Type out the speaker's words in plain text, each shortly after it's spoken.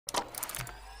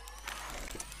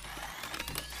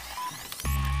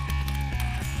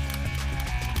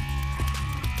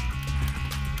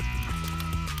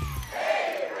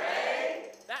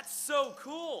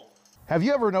Have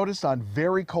you ever noticed on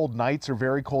very cold nights or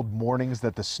very cold mornings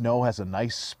that the snow has a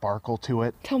nice sparkle to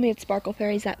it? Tell me it's sparkle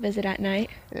fairies that visit at night.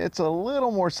 It's a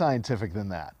little more scientific than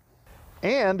that.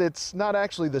 And it's not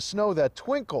actually the snow that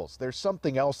twinkles. There's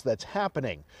something else that's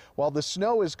happening. While the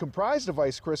snow is comprised of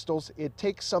ice crystals, it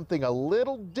takes something a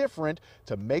little different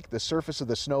to make the surface of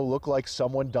the snow look like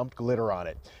someone dumped glitter on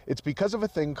it. It's because of a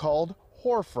thing called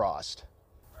hoarfrost.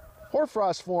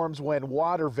 Hoarfrost forms when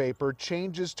water vapor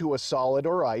changes to a solid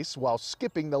or ice while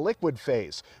skipping the liquid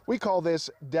phase. We call this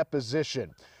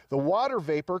deposition. The water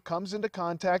vapor comes into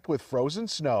contact with frozen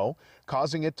snow,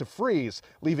 causing it to freeze,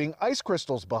 leaving ice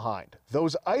crystals behind.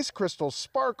 Those ice crystals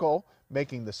sparkle,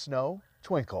 making the snow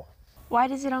twinkle. Why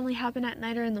does it only happen at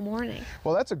night or in the morning?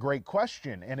 Well, that's a great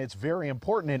question, and it's very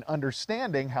important in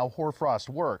understanding how hoarfrost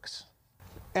works.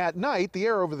 At night, the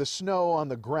air over the snow on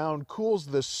the ground cools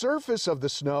the surface of the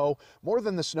snow more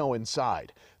than the snow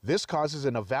inside. This causes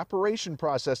an evaporation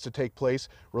process to take place,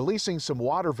 releasing some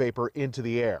water vapor into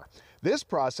the air. This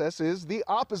process is the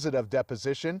opposite of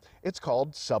deposition. It's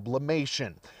called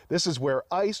sublimation. This is where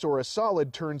ice or a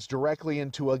solid turns directly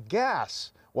into a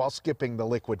gas while skipping the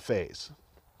liquid phase.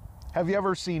 Have you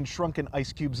ever seen shrunken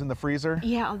ice cubes in the freezer?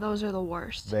 Yeah, those are the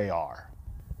worst. They are.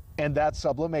 And that's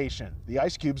sublimation. The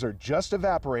ice cubes are just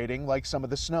evaporating like some of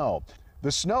the snow.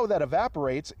 The snow that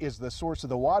evaporates is the source of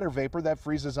the water vapor that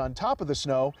freezes on top of the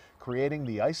snow, creating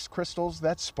the ice crystals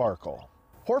that sparkle.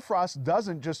 Hoarfrost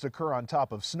doesn't just occur on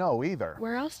top of snow either.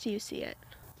 Where else do you see it?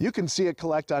 You can see it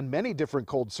collect on many different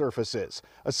cold surfaces.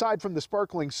 Aside from the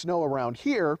sparkling snow around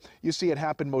here, you see it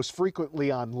happen most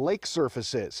frequently on lake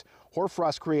surfaces.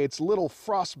 Hoarfrost creates little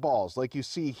frost balls like you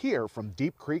see here from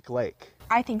Deep Creek Lake.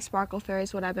 I think sparkle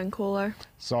fairies would have been cooler.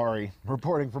 Sorry,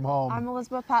 reporting from home. I'm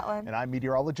Elizabeth Petelin. And I'm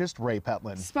meteorologist Ray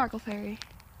Petelin. Sparkle fairy.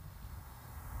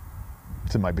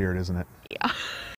 It's in my beard, isn't it?